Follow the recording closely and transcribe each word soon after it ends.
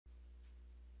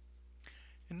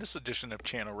In this edition of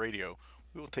Channel Radio,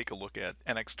 we will take a look at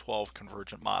NX12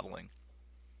 convergent modeling.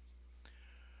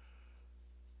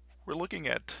 We're looking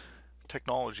at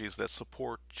technologies that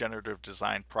support generative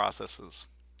design processes.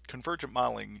 Convergent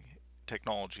modeling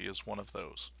technology is one of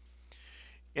those.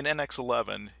 In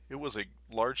NX11, it was a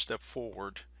large step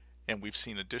forward, and we've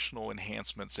seen additional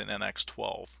enhancements in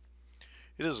NX12.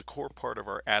 It is a core part of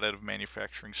our additive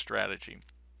manufacturing strategy.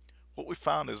 What we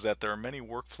found is that there are many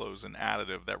workflows in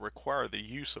additive that require the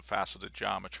use of faceted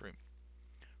geometry.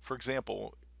 For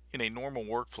example, in a normal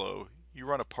workflow, you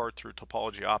run a part through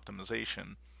topology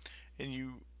optimization and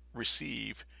you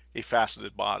receive a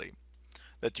faceted body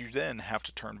that you then have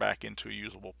to turn back into a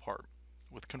usable part.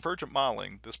 With convergent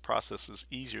modeling, this process is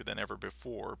easier than ever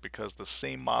before because the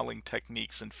same modeling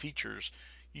techniques and features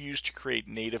you use to create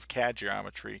native CAD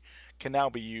geometry can now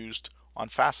be used on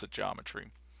facet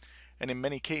geometry. And in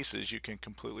many cases, you can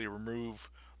completely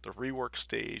remove the rework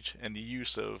stage and the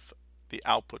use of the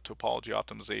output topology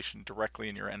optimization directly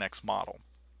in your NX model.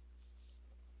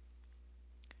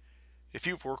 If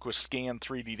you've worked with scanned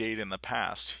 3D data in the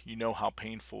past, you know how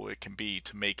painful it can be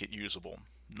to make it usable.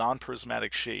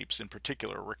 Non-prismatic shapes in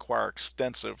particular require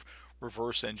extensive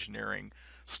reverse engineering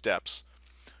steps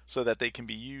so that they can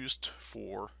be used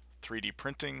for 3D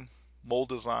printing, mold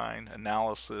design,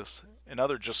 analysis, and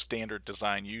other just standard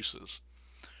design uses.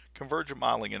 Convergent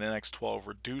modeling in NX12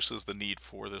 reduces the need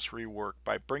for this rework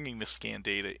by bringing the scan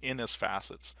data in as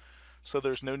facets, so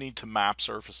there's no need to map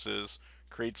surfaces,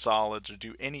 create solids, or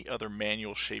do any other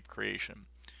manual shape creation.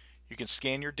 You can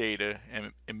scan your data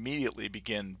and immediately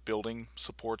begin building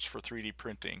supports for 3D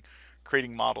printing,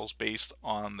 creating models based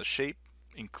on the shape,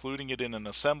 including it in an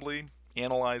assembly,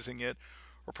 analyzing it,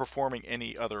 or performing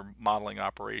any other modeling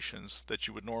operations that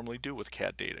you would normally do with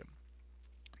CAD data.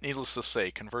 Needless to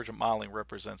say, convergent modeling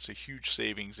represents a huge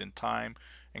savings in time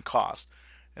and cost,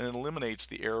 and it eliminates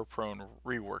the error-prone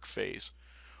rework phase.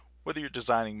 Whether you're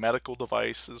designing medical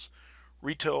devices,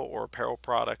 retail or apparel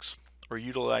products, or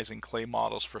utilizing clay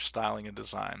models for styling and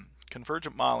design,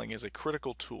 convergent modeling is a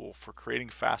critical tool for creating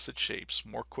facet shapes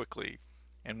more quickly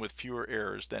and with fewer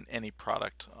errors than any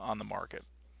product on the market.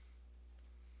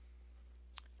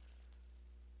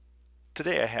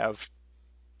 Today I have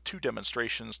two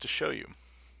demonstrations to show you.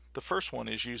 The first one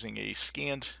is using a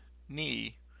scanned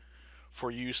knee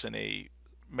for use in a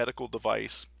medical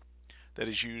device that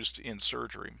is used in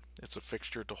surgery. It's a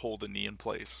fixture to hold the knee in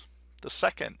place. The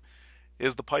second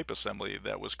is the pipe assembly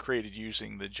that was created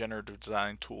using the generative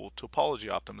design tool topology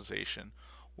optimization.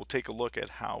 We'll take a look at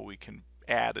how we can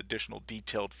add additional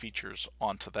detailed features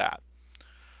onto that.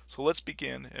 So let's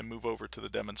begin and move over to the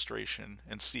demonstration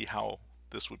and see how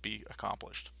this would be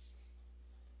accomplished.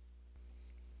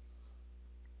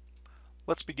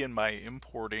 Let's begin by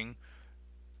importing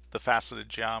the faceted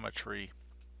geometry.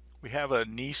 We have a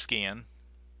knee scan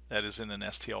that is in an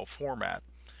STL format,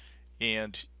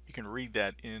 and you can read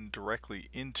that in directly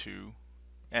into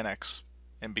NX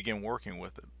and begin working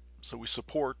with it. So we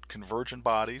support convergent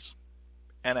bodies,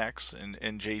 NX,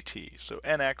 and JT. So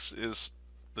NX is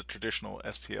the traditional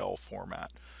STL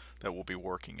format that we'll be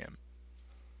working in.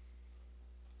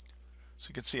 So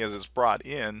you can see as it's brought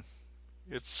in,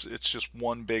 it's just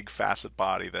one big facet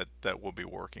body that we'll be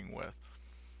working with.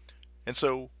 And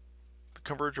so the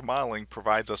convergent modeling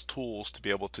provides us tools to be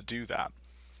able to do that.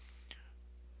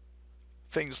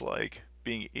 Things like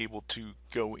being able to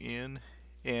go in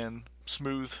and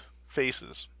smooth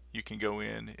faces. You can go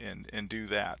in and do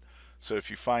that. So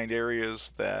if you find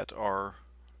areas that are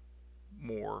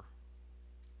more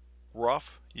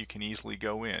rough, you can easily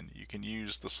go in. You can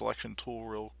use the selection tool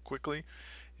real quickly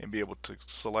and be able to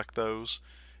select those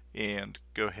and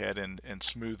go ahead and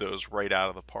smooth those right out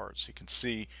of the parts. You can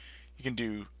see you can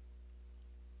do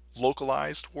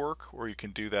localized work, or you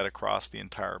can do that across the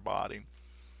entire body.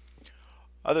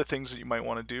 Other things that you might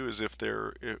want to do is if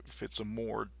it's a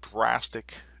more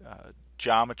drastic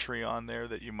geometry on there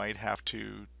that you might have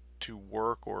to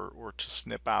work or to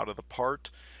snip out of the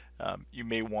part, you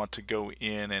may want to go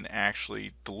in and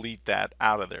actually delete that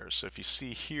out of there. So if you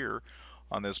see here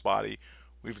on this body,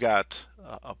 we've got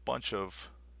a bunch of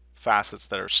facets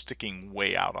that are sticking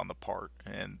way out on the part,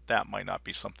 and that might not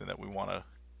be something that we want to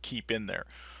keep in there.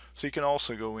 So you can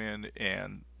also go in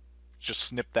and just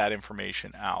snip that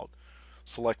information out.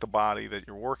 Select the body that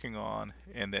you're working on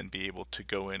and then be able to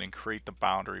go in and create the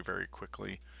boundary very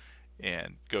quickly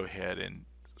and go ahead and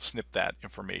snip that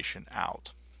information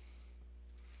out.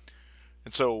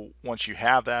 And so once you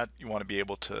have that, you want to be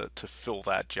able to fill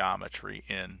that geometry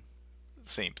in,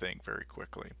 same thing, very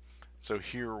quickly. So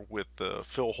here with the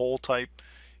fill hole type,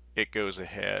 it goes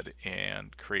ahead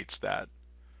and creates that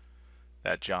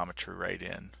geometry right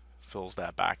in fills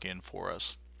that back in for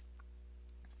us.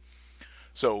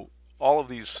 So all of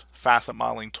these facet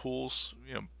modeling tools,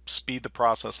 speed the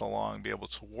process along, be able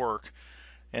to work.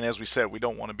 And as we said, we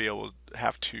don't want to be able to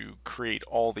have to create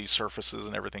all these surfaces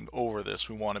and everything over this.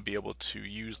 We want to be able to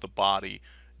use the body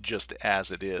just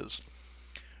as it is.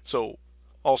 So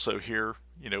also here,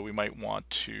 we might want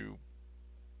to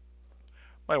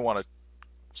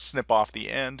snip off the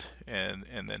end and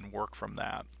then work from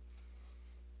that.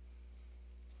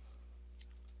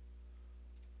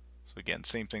 So again,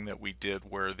 same thing that we did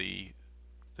where the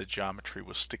geometry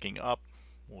was sticking up.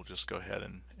 We'll just go ahead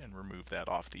and remove that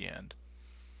off the end.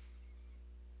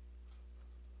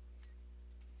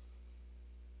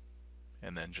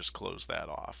 And then just close that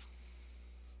off.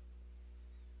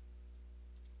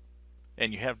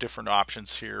 And you have different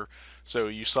options here. So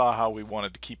you saw how we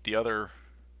wanted to keep the other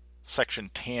section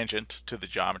tangent to the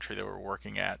geometry that we're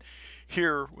working at.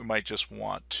 Here we might just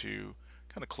want to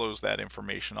kind of close that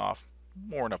information off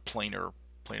more in a planar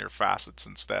facet,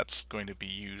 since that's going to be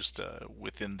used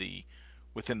within the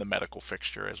medical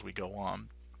fixture as we go on.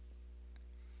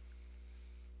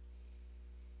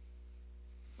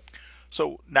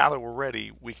 So now that we're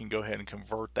ready, we can go ahead and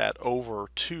convert that over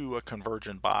to a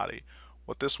convergent body.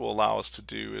 What this will allow us to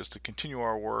do is to continue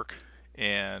our work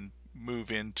and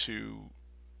move into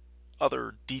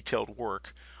other detailed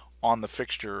work on the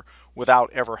fixture without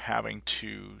ever having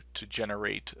to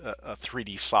generate a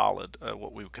 3D solid,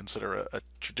 what we would consider a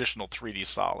traditional 3D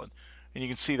solid. And you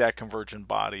can see that convergent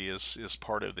body is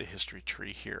part of the history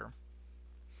tree here.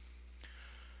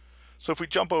 So if we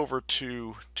jump over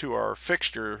to our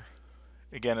fixture,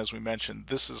 again, as we mentioned,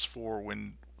 this is for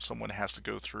when someone has to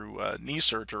go through knee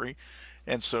surgery.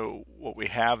 And so what we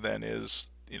have then is,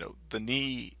 the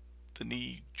knee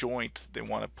joint, they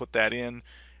want to put that in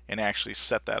and actually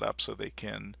set that up so they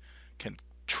can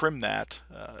trim that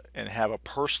and have a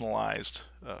personalized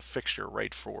fixture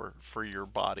right for your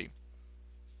body.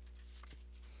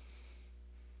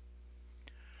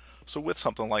 So with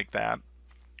something like that,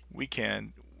 we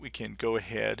can go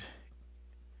ahead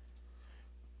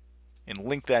and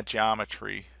link that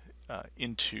geometry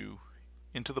into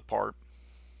the part,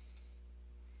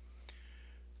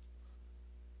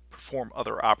 perform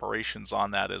other operations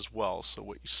on that as well. So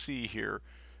what you see here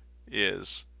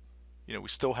is, we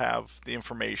still have the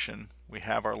information, we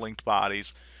have our linked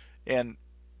bodies, and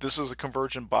this is a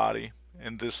convergent body,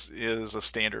 and this is a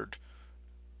standard,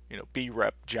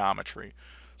 B-rep geometry.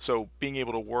 So being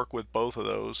able to work with both of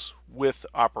those with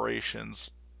operations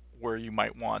where you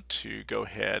might want to go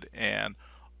ahead and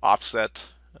offset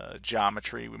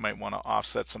geometry, we might want to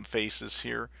offset some faces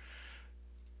here.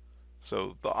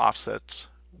 So the offsets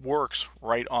works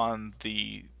right on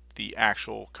the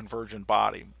actual convergent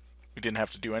body. We didn't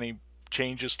have to do any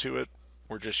changes to it.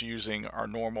 We're just using our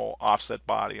normal offset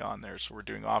body on there. So we're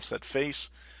doing offset face,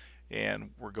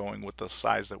 and we're going with the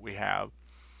size that we have.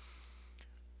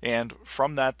 And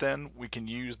from that then, we can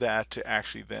use that to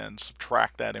actually then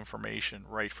subtract that information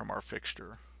right from our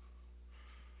fixture.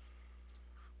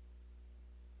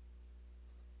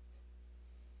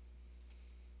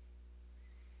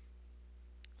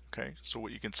 Okay, so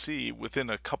what you can see within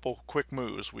a couple quick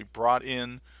moves, we brought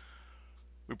in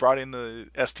the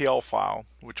STL file,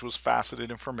 which was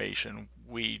faceted information.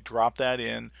 We dropped that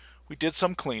in. We did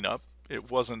some cleanup.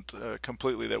 It wasn't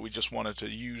completely that we just wanted to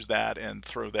use that and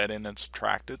throw that in and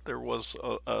subtract it. There was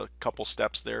a couple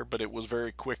steps there, but it was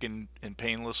very quick and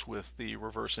painless with the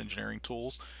reverse engineering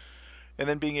tools. And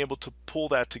then being able to pull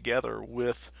that together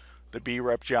with the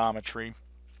B-rep geometry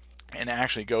and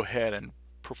actually go ahead and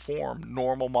perform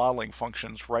normal modeling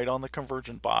functions right on the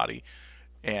convergent body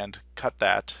and cut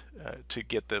that to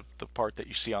get the part that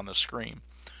you see on the screen.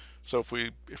 So if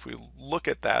we look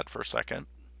at that for a second,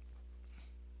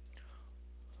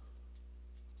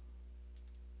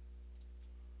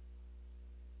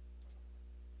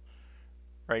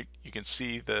 right, you can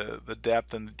see the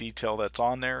depth and the detail that's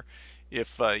on there.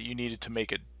 If you needed to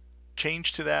make a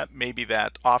change to that, maybe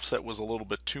that offset was a little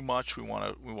bit too much, we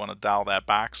want to dial that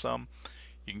back some,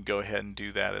 you can go ahead and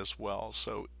do that as well.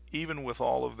 So even with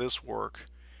all of this work,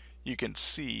 you can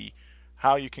see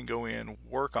how you can go in,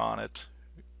 work on it,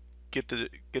 get the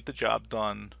job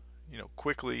done,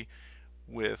 quickly,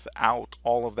 without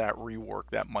all of that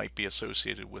rework that might be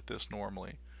associated with this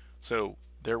normally. So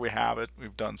there we have it.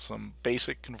 We've done some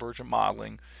basic convergent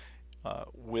modeling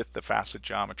with the facet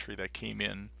geometry that came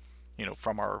in,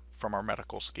 from our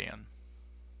medical scan.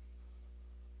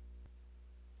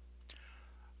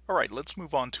 All right, let's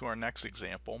move on to our next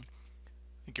example.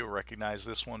 I think you'll recognize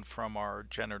this one from our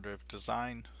generative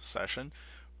design session,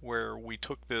 where we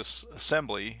took this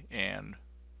assembly and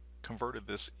converted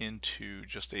this into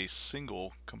just a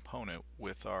single component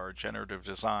with our generative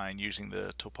design using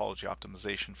the topology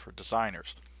optimization for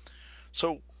designers.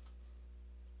 So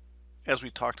as we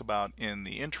talked about in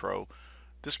the intro,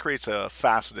 this creates a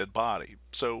faceted body.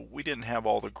 So we didn't have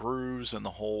all the grooves and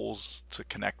the holes to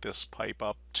connect this pipe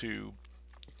up to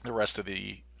the rest of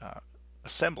the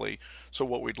assembly. So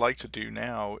what we'd like to do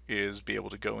now is be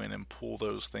able to go in and pull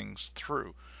those things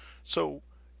through. So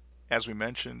as we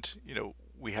mentioned,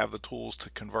 we have the tools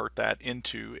to convert that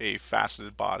into a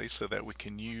faceted body so that we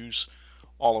can use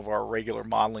all of our regular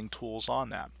modeling tools on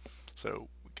that. So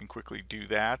we can quickly do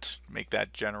that, make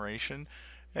that generation,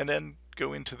 and then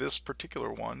go into this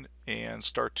particular one and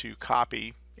start to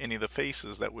copy any of the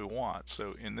faces that we want.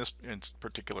 So in this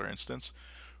particular instance,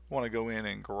 we want to go in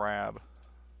and grab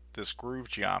this groove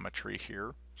geometry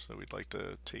here. So we'd like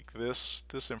to take this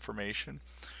information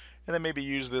and then maybe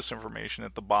use this information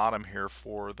at the bottom here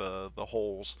for the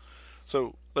holes.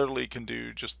 So literally you can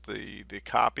do just the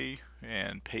copy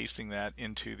and pasting that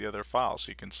into the other file.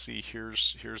 So you can see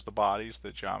here's the bodies,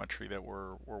 the geometry that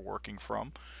we're working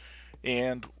from.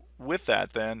 And with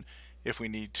that, then if we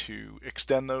need to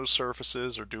extend those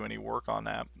surfaces or do any work on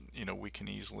that, we can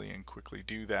easily and quickly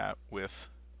do that with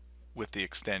the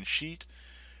extend sheet.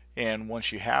 And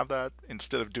once you have that,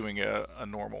 instead of doing a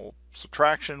normal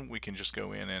subtraction, we can just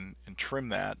go in and trim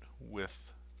that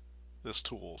with this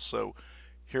tool. So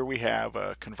here we have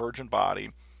a convergent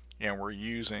body, and we're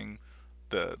using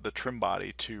the trim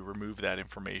body to remove that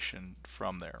information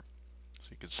from there.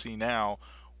 So you can see now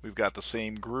we've got the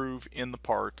same groove in the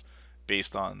part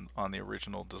based on the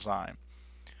original design.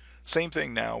 Same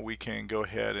thing now, we can go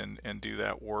ahead and do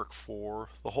that work for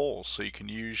the holes. So you can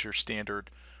use your standard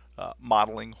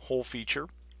modeling hole feature,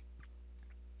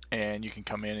 and you can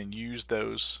come in and use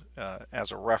those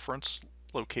as a reference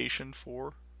location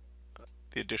for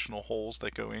the additional holes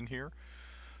that go in here.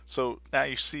 So now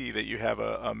you see that you have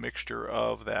a mixture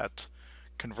of that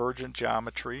convergent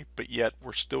geometry, but yet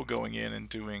we're still going in and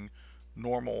doing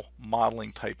normal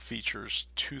modeling type features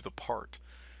to the part,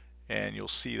 and you'll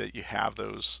see that you have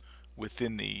those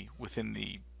within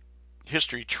the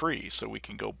history tree. So we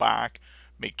can go back,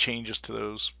 make changes to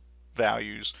those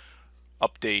values,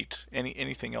 update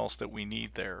anything else that we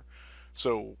need there.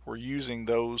 So we're using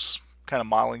those kind of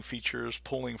modeling features,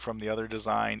 pulling from the other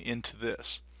design into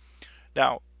this.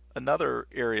 Now another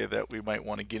area that we might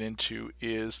want to get into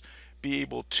is be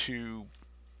able to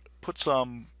put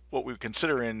some, what we would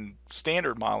consider in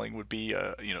standard modeling would be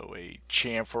a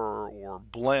chamfer or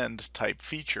blend type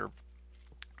feature.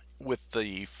 With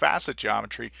the facet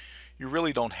geometry, you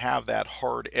really don't have that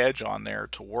hard edge on there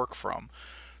to work from.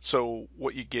 So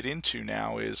what you get into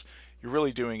now is you're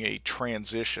really doing a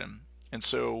transition. And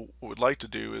so what we'd like to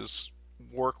do is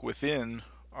work within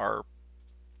our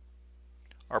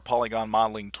polygon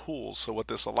modeling tools. So what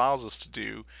this allows us to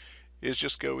do is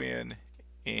just go in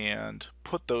and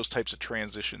put those types of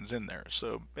transitions in there.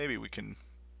 So maybe we can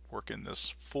work in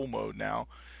this full mode now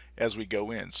as we go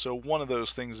in. So one of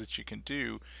those things that you can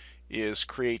do is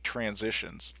create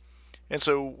transitions. And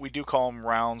so we do call them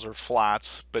rounds or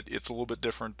flats, but it's a little bit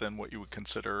different than what you would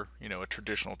consider, a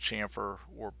traditional chamfer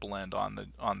or blend on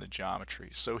the geometry.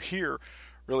 So here,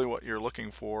 really what you're looking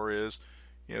for is,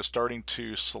 starting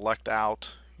to select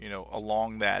out,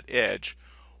 along that edge,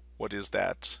 what is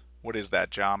that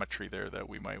geometry there that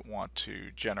we might want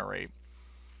to generate.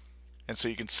 And so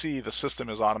you can see the system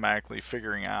is automatically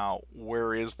figuring out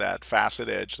where is that facet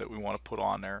edge that we want to put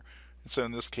on there. And so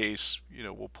in this case,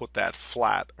 we'll put that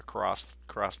flat across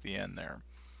the end there.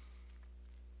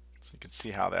 So you can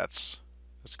see how that's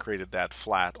created that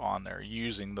flat on there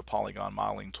using the polygon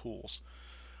modeling tools.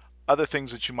 Other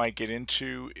things that you might get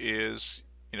into is,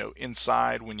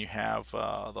 inside when you have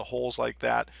the holes like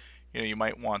that, you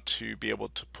might want to be able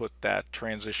to put that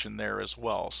transition there as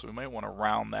well. So we might want to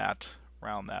round that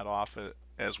off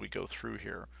as we go through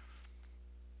here.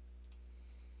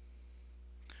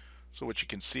 So what you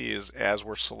can see is as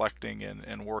we're selecting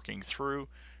and working through,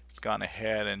 it's gone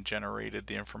ahead and generated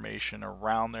the information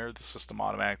around there. The system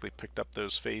automatically picked up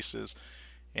those faces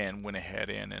and went ahead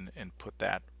and put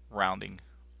that rounding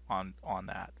on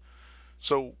that.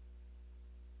 So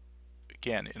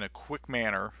again, in a quick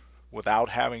manner, without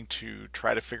having to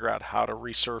try to figure out how to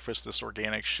resurface this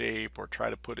organic shape or try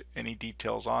to put any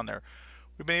details on there,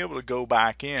 we've been able to go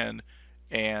back in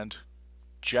and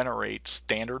generate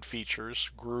standard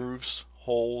features, grooves,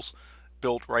 holes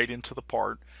built right into the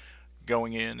part,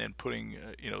 going in and putting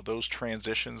those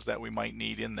transitions that we might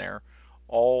need in there,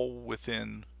 all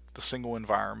within the single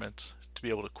environment to be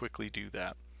able to quickly do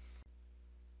that.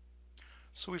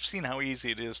 So we've seen how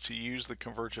easy it is to use the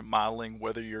convergent modeling,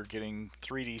 whether you're getting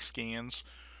 3D scans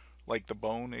like the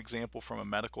bone example from a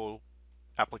medical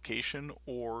application,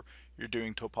 or you're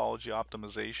doing topology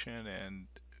optimization and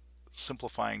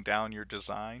simplifying down your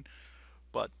design.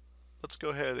 But let's go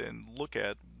ahead and look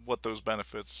at what those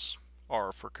benefits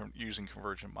are for using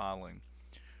convergent modeling.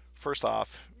 First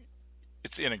off,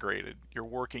 it's integrated. You're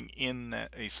working in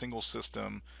a single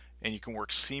system, and you can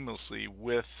work seamlessly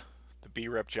with the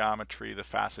B-rep geometry, the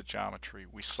facet geometry.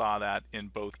 We saw that in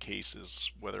both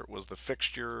cases, whether it was the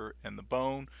fixture and the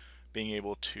bone, being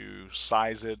able to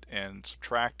size it and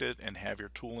subtract it and have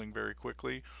your tooling very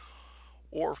quickly,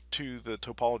 or to the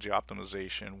topology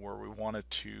optimization where we wanted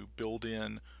to build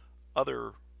in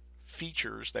other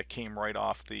features that came right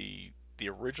off the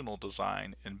original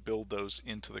design and build those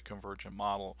into the convergent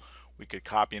model. We could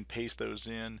copy and paste those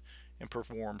in and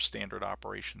perform standard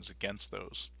operations against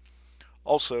those.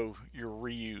 Also, your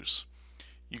reuse.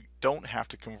 You don't have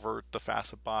to convert the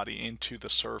facet body into the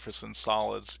surface and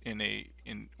solids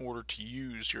in order to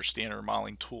use your standard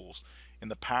modeling tools. In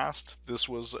the past, this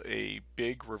was a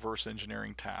big reverse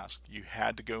engineering task. You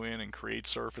had to go in and create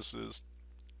surfaces,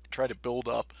 try to build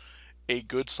up a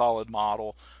good solid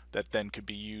model that then could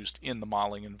be used in the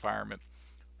modeling environment.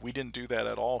 We didn't do that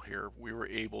at all here. We were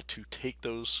able to take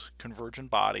those convergent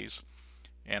bodies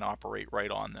and operate right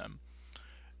on them.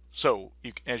 So,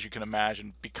 as you can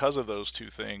imagine, because of those two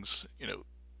things,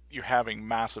 you're having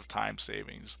massive time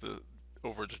savings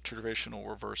over the traditional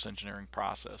reverse engineering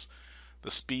process.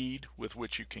 The speed with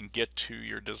which you can get to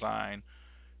your design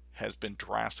has been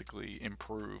drastically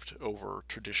improved over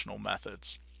traditional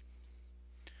methods.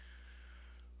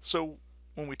 So,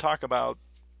 when we talk about,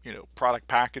 product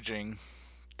packaging,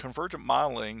 convergent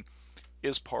modeling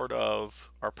is part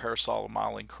of our parasolid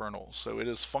modeling kernel. So it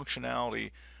is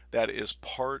functionality that is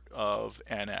part of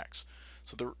NX.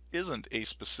 So there isn't a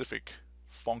specific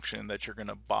function that you're going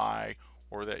to buy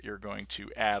or that you're going to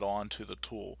add on to the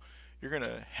tool. You're going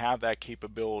to have that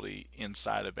capability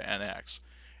inside of NX.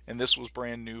 And this was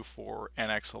brand new for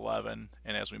NX11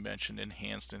 and, as we mentioned,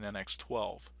 enhanced in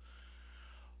NX12.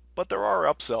 But there are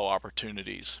upsell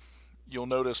opportunities. You'll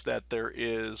notice that there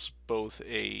is both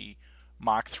a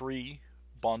Mach 3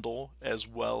 bundle as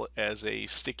well as a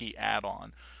sticky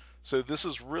add-on. So this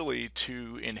is really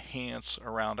to enhance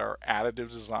around our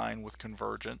additive design with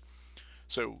Convergent.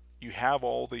 So you have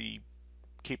all the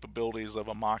capabilities of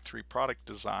a Mach 3 product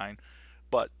design,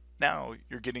 but now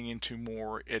you're getting into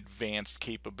more advanced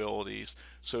capabilities.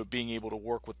 So being able to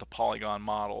work with the polygon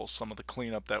models, some of the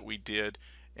cleanup that we did,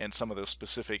 and some of the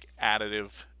specific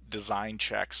additive design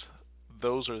checks,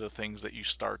 those are the things that you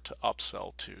start to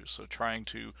upsell to. So trying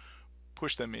to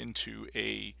push them into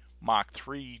a Mach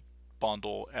 3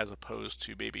 bundle as opposed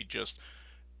to maybe just,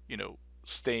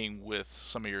 staying with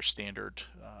some of your standard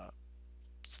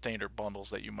bundles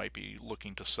that you might be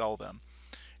looking to sell them.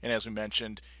 And as we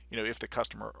mentioned, if the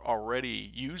customer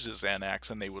already uses NX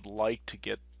and they would like to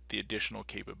get the additional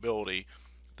capability,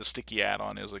 the sticky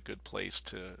add-on is a good place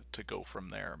to go from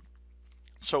there.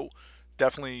 So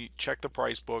definitely check the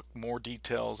price book, more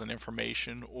details and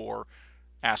information, or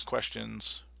ask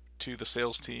questions to the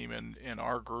sales team and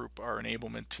our group, our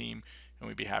enablement team, and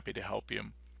we'd be happy to help you.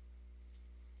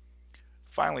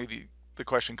 Finally, the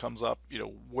question comes up,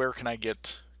 where can I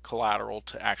get collateral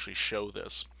to actually show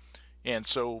this? And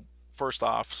so first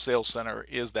off, Sales Center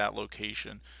is that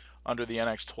location. Under the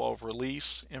NX12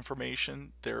 release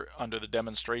information, there under the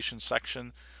demonstration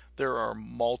section, there are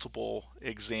multiple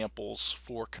examples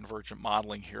for convergent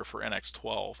modeling here for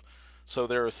NX12. So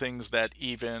there are things that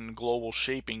even Global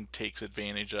Shaping takes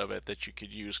advantage of it that you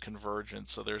could use convergent.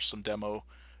 So there's a demo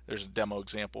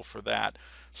example for that.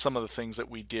 Some of the things that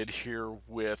we did here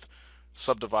with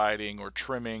subdividing or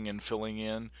trimming and filling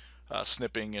in,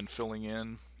 snipping and filling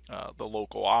in, the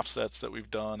local offsets that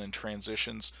we've done and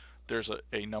transitions, there's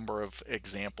a number of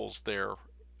examples there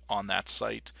on that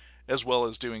site, as well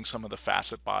as doing some of the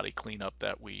facet body cleanup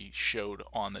that we showed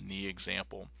on the knee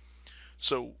example.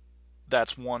 So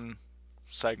that's one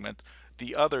segment.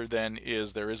 The other then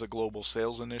is there is a global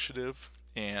sales initiative,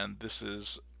 and this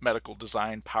is medical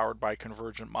design powered by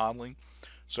convergent modeling.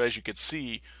 So as you can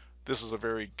see, this is a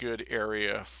very good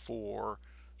area for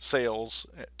sales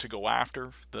to go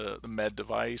after the med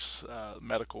device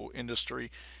medical industry.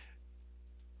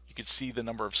 You can see the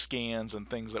number of scans and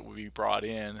things that will be brought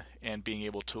in and being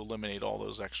able to eliminate all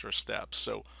those extra steps.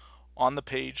 So on the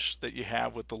page that you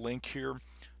have with the link here,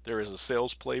 there is a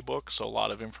sales playbook, so a lot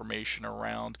of information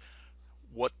around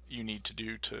what you need to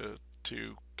do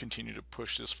to continue to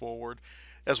push this forward,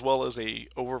 as well as a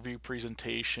overview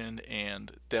presentation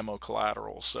and demo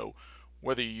collateral. So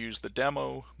Whether you use the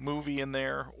demo movie in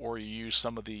there or you use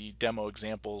some of the demo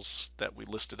examples that we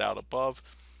listed out above,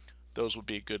 those would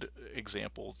be a good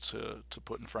example to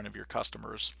put in front of your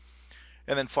customers.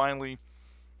 And then finally,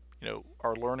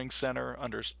 our learning center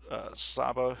under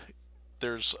Saba,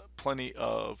 there's plenty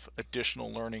of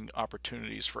additional learning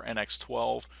opportunities for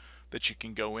NX12 that you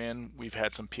can go in. We've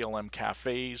had some PLM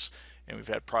cafes, and we've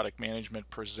had product management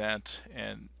present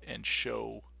and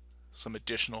show some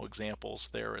additional examples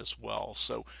there as well.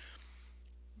 So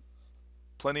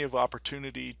plenty of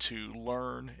opportunity to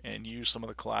learn and use some of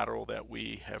the collateral that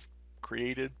we have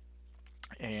created,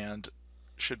 and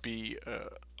should be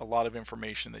a lot of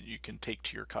information that you can take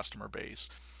to your customer base.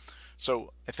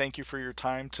 So I thank you for your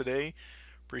time today.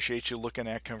 Appreciate you looking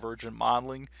at Convergent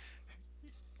modeling,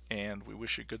 and we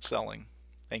wish you good selling.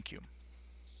 Thank you.